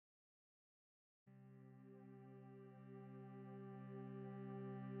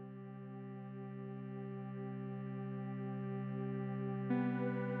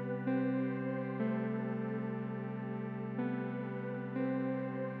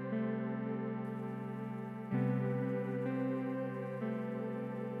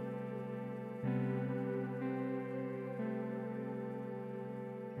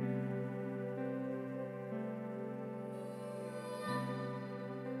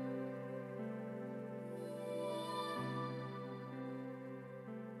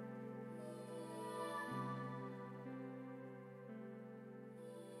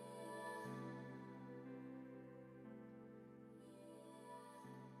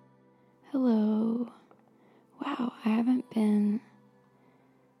Hello. Wow, I haven't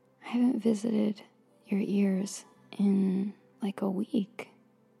visited your ears in like a week.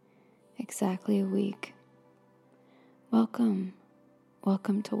 Exactly a week. Welcome.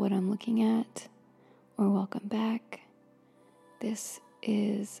 Welcome to What I'm Looking At, or welcome back. This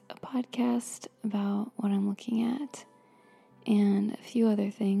is a podcast about what I'm looking at and a few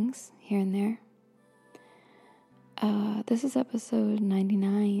other things here and there. This is episode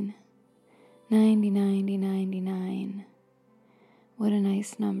 99. 99. What a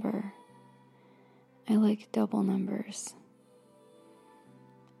nice number. I like double numbers.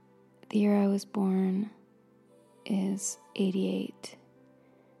 The year I was born is 88.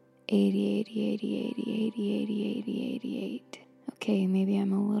 88. Okay, maybe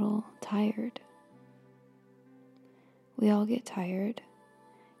I'm a little tired. We all get tired.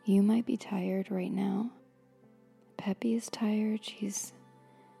 You might be tired right now. Peppy is tired. She's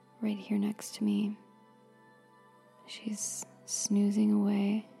right here next to me. She's snoozing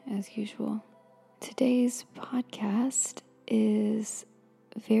away as usual. Today's podcast is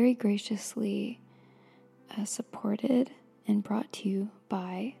very graciously supported and brought to you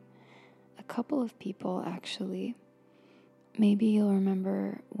by a couple of people, actually. Maybe you'll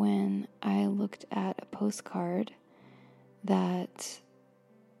remember when I looked at a postcard that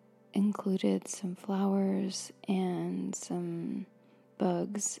included some flowers and some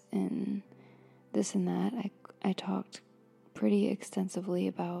bugs and this and that. I talked pretty extensively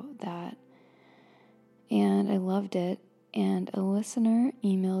about that, and I loved it. And a listener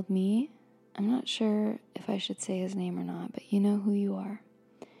emailed me. I'm not sure if I should say his name or not, but you know who you are.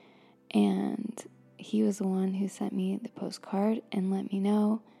 And he was the one who sent me the postcard and let me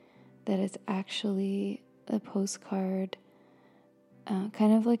know that it's actually a postcard,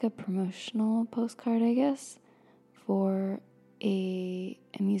 kind of like a promotional postcard, I guess, for a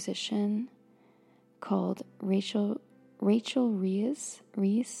musician called Rachel Reese.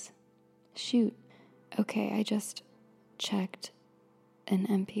 Shoot. Okay, I just checked an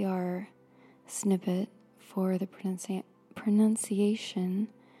NPR snippet for the pronunciation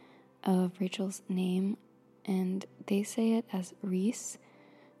of Rachel's name, and they say it as Reese,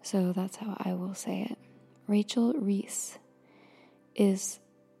 so that's how I will say it. Rachel Reese is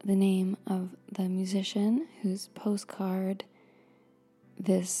the name of the musician whose postcard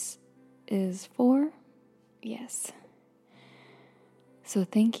this is for. Yes. So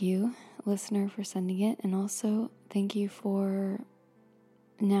thank you, listener, for sending it, and also thank you for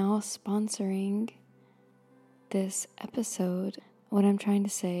now sponsoring this episode. What I'm trying to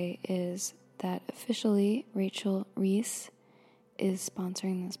say is that officially Rachel Reese is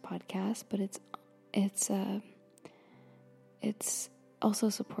sponsoring this podcast, but it's also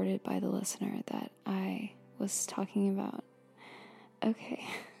supported by the listener that I was talking about. Okay.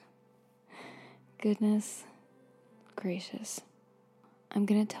 Goodness gracious. I'm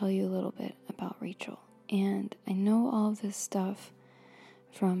going to tell you a little bit about Rachel. And I know all of this stuff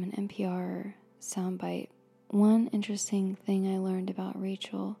from an NPR soundbite. One interesting thing I learned about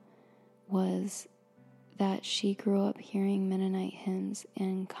Rachel was that she grew up hearing Mennonite hymns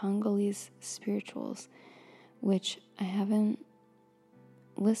and Congolese spirituals, which I haven't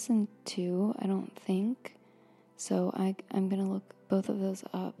listened to, I don't think. So I'm going to look both of those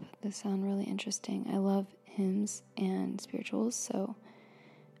up. They sound really interesting. I love hymns and spirituals, so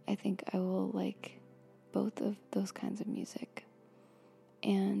I think I will like both of those kinds of music.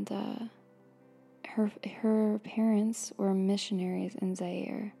 And her parents were missionaries in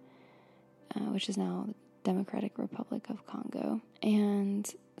Zaire, which is now the Democratic Republic of Congo. And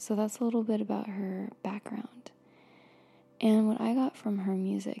so that's a little bit about her background. And what I got from her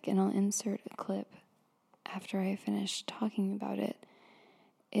music, and I'll insert a clip after I finish talking about it,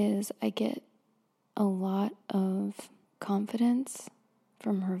 is I get a lot of confidence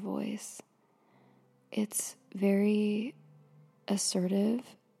from her voice. It's very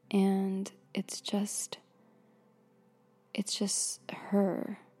assertive, and it's just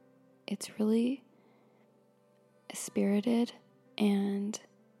her. It's really spirited and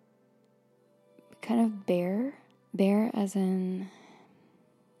kind of bare as in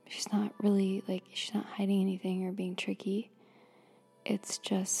she's not hiding anything or being tricky. It's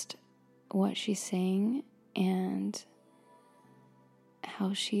just what she's saying and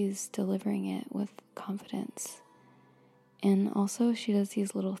how she's delivering it with confidence. And also she does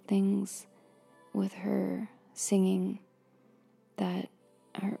these little things with her singing that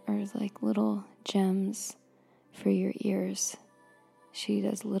are like little gems for your ears. She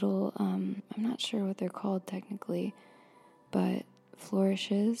does little, I'm not sure what they're called technically, but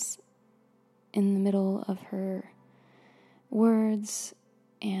flourishes in the middle of her words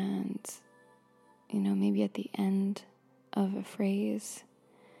and, maybe at the end of a phrase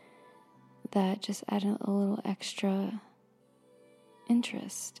that just added a little extra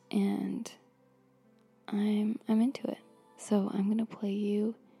interest, and I'm into it. So I'm going to play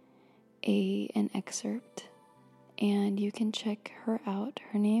you an excerpt, and you can check her out.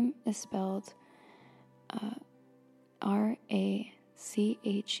 Her name is spelled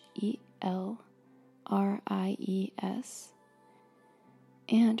RACHELRIES,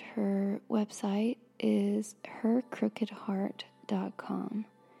 and her website is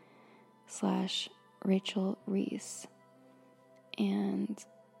hercrookedheart.com/Rachel Reese, and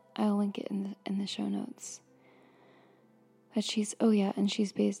I'll link it in the show notes. But she's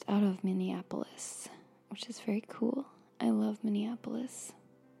based out of Minneapolis, which is very cool. I love Minneapolis.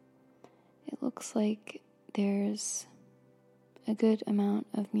 It looks like there's a good amount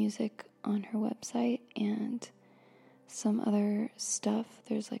of music on her website and some other stuff.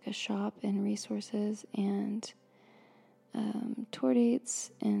 There's like a shop and resources and tour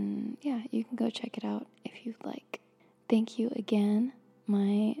dates, and yeah, you can go check it out if you'd like. Thank you again,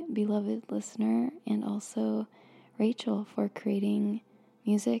 my beloved listener, and also Rachel, for creating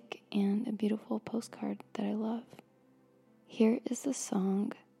music and a beautiful postcard that I love. Here is the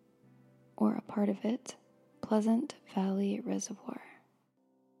song, or a part of it, Pleasant Valley Reservoir.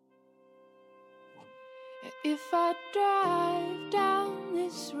 If I drive down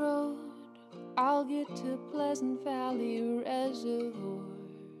this road, I'll get to Pleasant Valley Reservoir.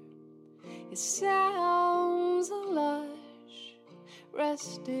 It sounds a lush,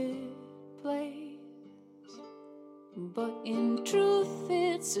 rested place, but in truth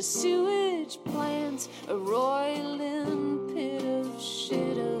it's a sewage plant, a roiling pit of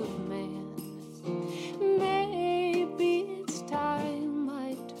shit of man. Maybe it's time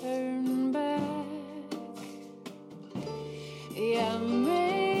I turn back. Yeah,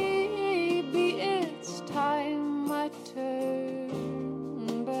 maybe it's time I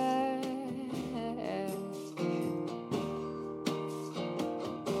turn back.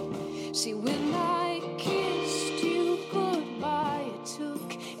 See, when I kissed you goodbye, it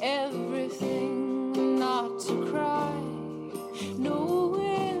took everything not to cry,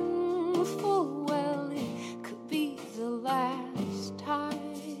 knowing full well it could be the last time.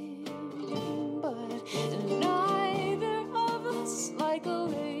 But neither of us like a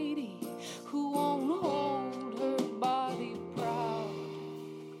lady who won't hold her body proud,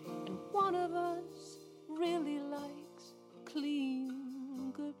 and one of us really likes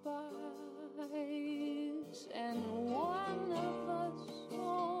clean goodbyes, and one of us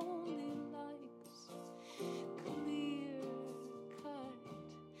only likes clear-cut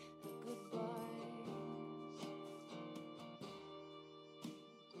goodbyes.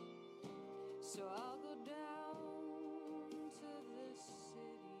 So I'll go down to the city,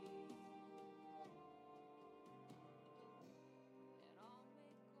 and I'll make all this.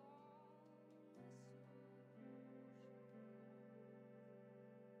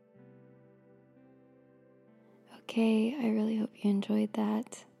 Okay, I really hope you enjoyed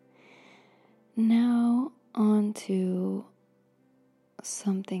that. Now on to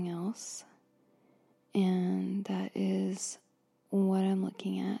something else, and that is what I'm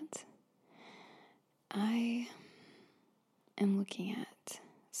looking at. I am looking at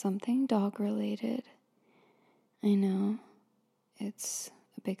something dog related. I know, it's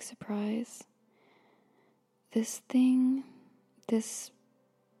a big surprise. This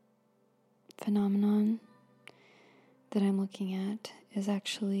phenomenon that I'm looking at is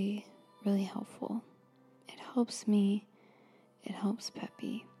actually really helpful. It helps me, it helps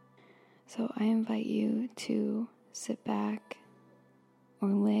Peppy. So I invite you to sit back or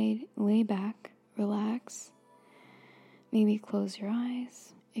lay back, relax. Maybe close your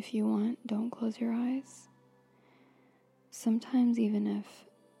eyes. If you want, don't close your eyes. Sometimes even if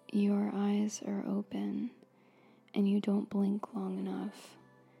your eyes are open and you don't blink long enough,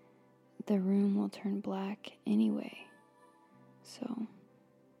 the room will turn black anyway. So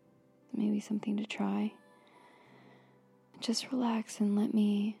maybe something to try. Just relax and let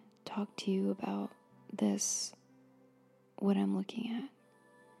me talk to you about this, what I'm looking at.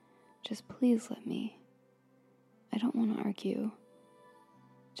 Just please let me. I don't want to argue.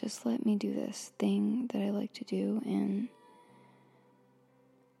 Just let me do this thing that I like to do and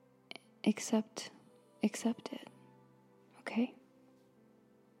accept it. Okay?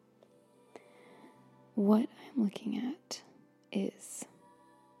 What I'm looking at is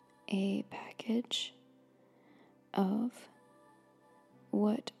a package of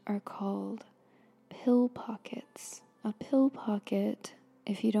what are called pill pockets. A pill pocket,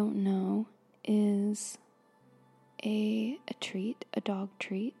 if you don't know, is a treat, a dog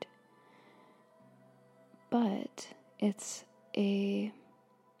treat, but it's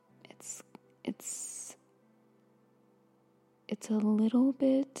a little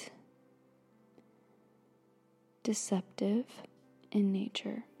bit deceptive in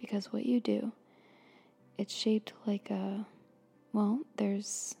nature, because what you do, it's shaped like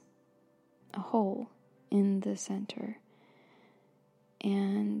there's a hole in the center,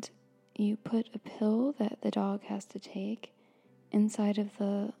 and you put a pill that the dog has to take inside of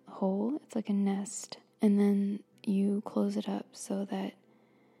the hole. It's like a nest, and then you close it up so that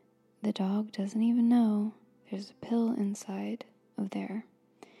the dog doesn't even know there's a pill inside of there.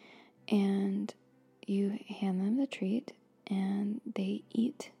 And you hand them the treat, and they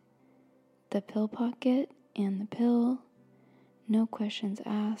eat the pill pocket and the pill, no questions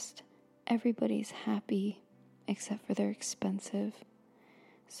asked. Everybody's happy except for they're expensive,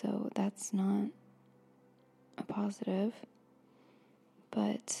 so that's not a positive.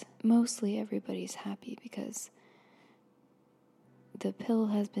 But mostly everybody's happy because the pill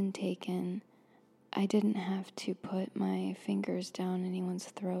has been taken. I didn't have to put my fingers down anyone's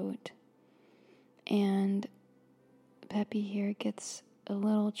throat. And Peppy here gets a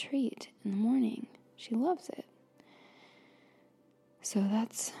little treat in the morning. She loves it. So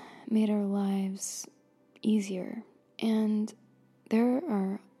that's made our lives easier. And there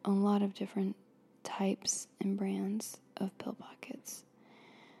are a lot of different types and brands of pill pockets.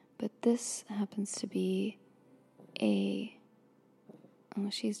 But this happens to be oh,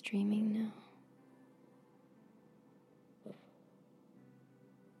 she's dreaming now.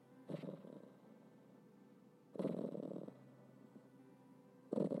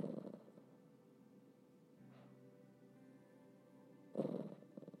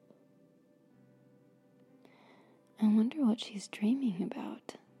 I wonder what she's dreaming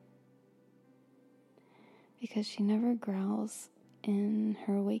about. Because she never growls in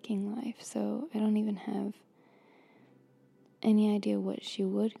her waking life, so I don't even have any idea what she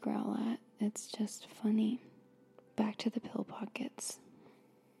would growl at. It's just funny. Back to the pill pockets.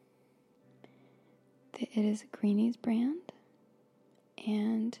 It is a Greenies brand,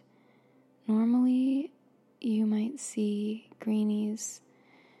 and normally you might see Greenies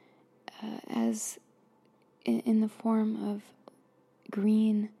as in the form of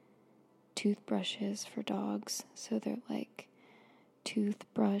green toothbrushes for dogs. So they're like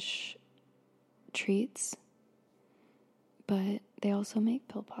toothbrush treats, but they also make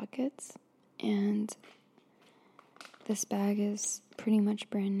pill pockets, and this bag is pretty much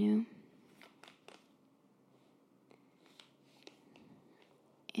brand new.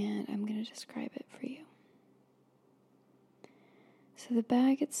 And I'm going to describe it for you. So the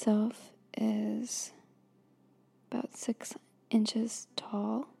bag itself is about 6 inches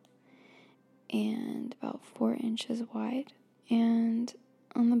tall and about 4 inches wide. And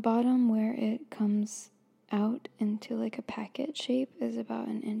on the bottom where it comes out into like a packet shape is about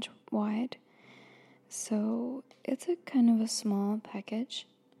 1 inch wide. So it's a kind of a small package,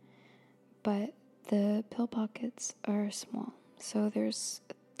 but the pill pockets are small. So there's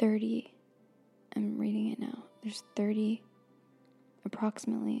 30, I'm reading it now, there's 30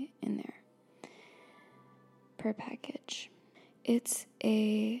 approximately in there per package. It's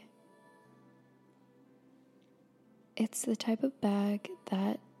the type of bag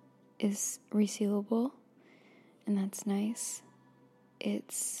that is resealable, and that's nice.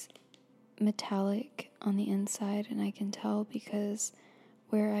 It's metallic on the inside, and I can tell because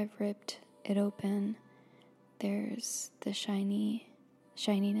where I've ripped it open, there's the shininess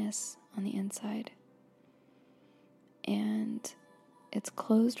on the inside. And it's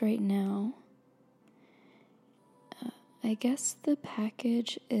closed right now. I guess the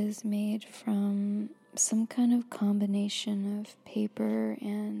package is made from some kind of combination of paper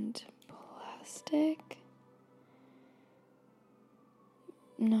and plastic.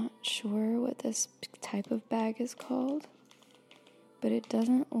 Not sure what this type of bag is called, but it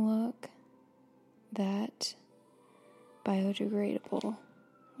doesn't look that biodegradable.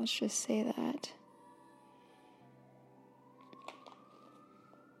 Let's just say that.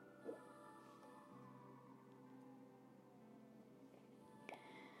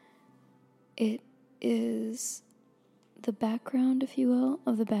 It is, the background, if you will,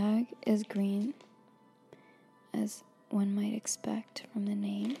 of the bag is green, as one might expect from the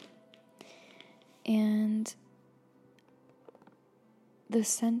name. And the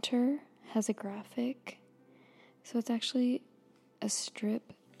center has a graphic, so it's actually a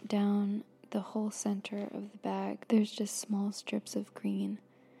strip down the whole center of the bag. There's just small strips of green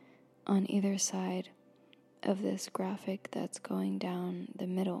on either side of this graphic that's going down the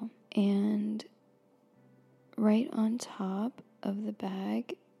middle. And right on top of the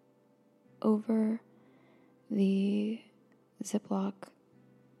bag, over the Ziploc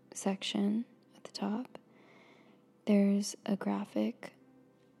section at the top, there's a graphic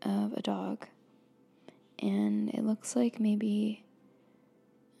of a dog, and it looks like maybe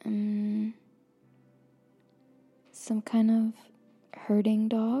some kind of herding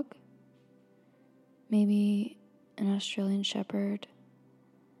dog, maybe an Australian Shepherd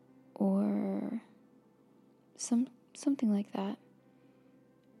or something like that.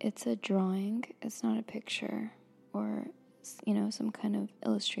 It's a drawing, it's not a picture or, some kind of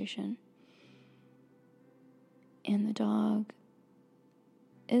illustration. And the dog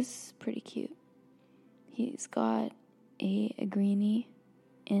is pretty cute. He's got a greenie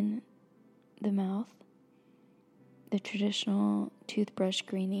in the mouth, the traditional toothbrush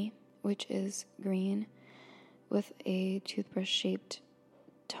greenie, which is green with a toothbrush-shaped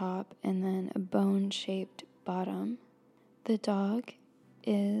top and then a bone-shaped bottom. The dog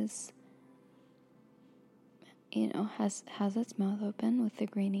is, has its mouth open with the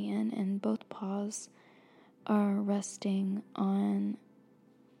greenie in, and both paws are resting on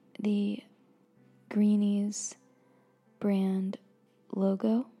the Greenies brand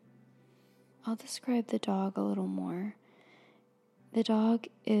logo. I'll describe the dog a little more. The dog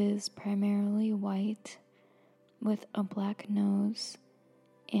is primarily white with a black nose,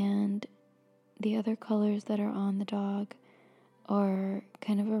 and the other colors that are on the dog are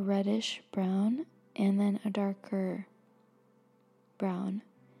kind of a reddish brown and then a darker brown.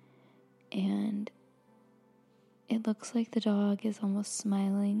 And it looks like the dog is almost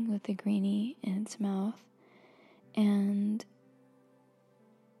smiling with the greenie in its mouth, and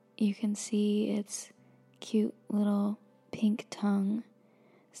you can see its cute little pink tongue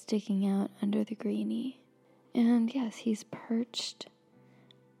sticking out under the greenie. And yes, he's perched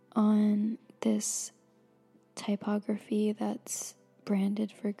on this typography that's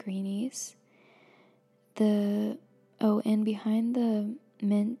branded for greenies. And behind the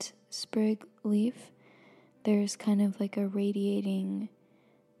mint sprig leaf, there's kind of like a radiating,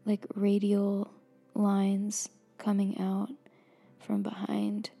 like radial lines coming out from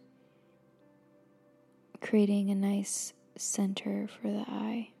behind, creating a nice center for the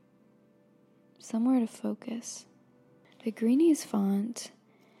eye, somewhere to focus. The Greenies font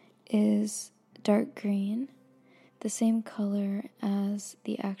is dark green, the same color as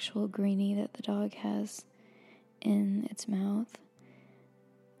the actual greenie that the dog has in its mouth.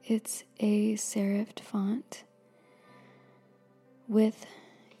 It's a serifed font with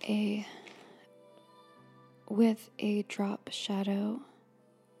a drop shadow,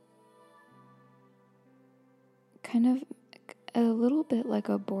 kind of a little bit like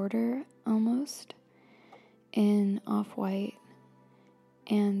a border almost, in off-white.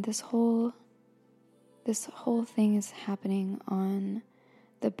 And this whole thing is happening on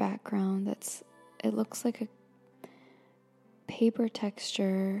the background. It looks like a paper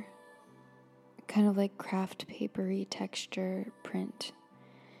texture, kind of like craft papery texture print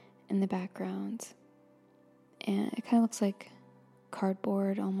in the background. And it kind of looks like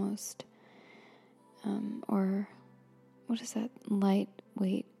cardboard almost, or what is that,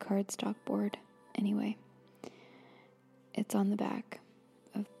 lightweight cardstock board. Anyway, it's on the back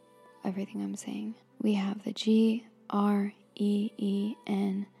of everything I'm saying. We have the G, R, E, E,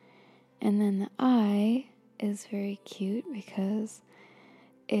 N, and then the I is very cute because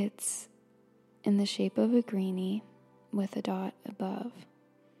it's in the shape of a greenie with a dot above,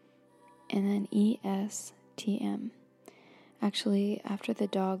 and then ES, TM. Actually, after the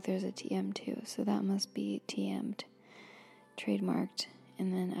dog, there's a TM too, so that must be TM'd, trademarked.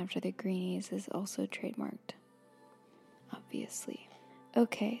 And then after the greenies is also trademarked, obviously.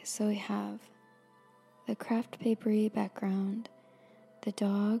 Okay, so we have the craft papery background, the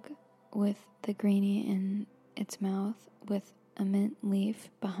dog with the greenie in its mouth with a mint leaf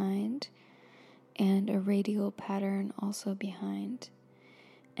behind, and a radial pattern also behind.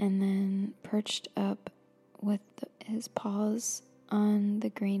 And then perched up with his paws on the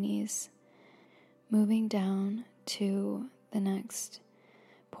greenies, moving down to the next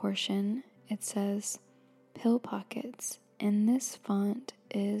portion, it says pill pockets, and this font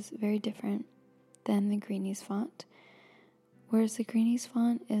is very different than the greenies font, whereas the greenies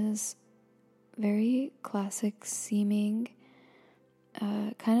font is very classic seeming,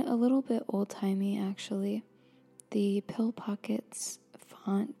 kind of a little bit old-timey actually. The pill pockets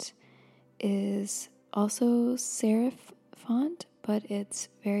font is also serif font, but it's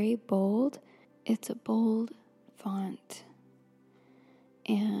very bold. It's a bold font,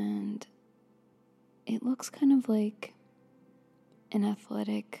 and it looks kind of like an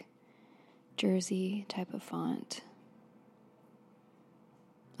athletic jersey type of font.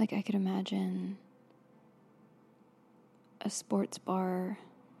 Like I could imagine a sports bar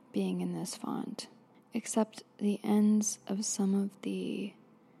being in this font, except the ends of some of the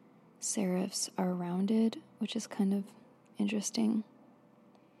serifs are rounded, which is kind of interesting.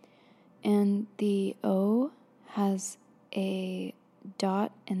 And the O has a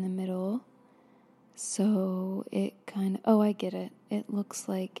dot in the middle, so it kind of, I get it. It looks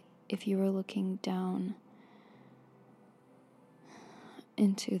like if you were looking down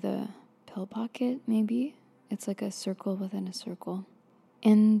into the pill pocket, maybe. It's like a circle within a circle.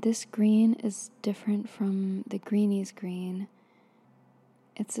 And this green is different from the Greenies green.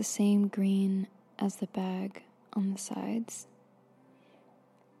 It's the same green as the bag on the sides.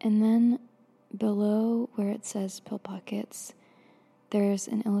 And then below where it says pill pockets, there's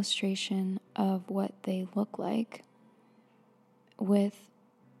an illustration of what they look like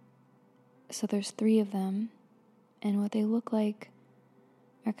so there's 3 of them, and what they look like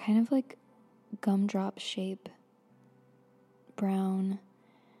are kind of like gumdrop shape, brown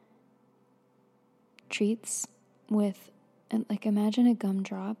treats with, like, imagine a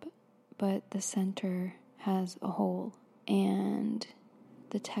gumdrop, but the center has a hole, and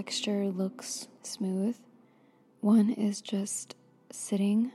the texture looks smooth. One is just sitting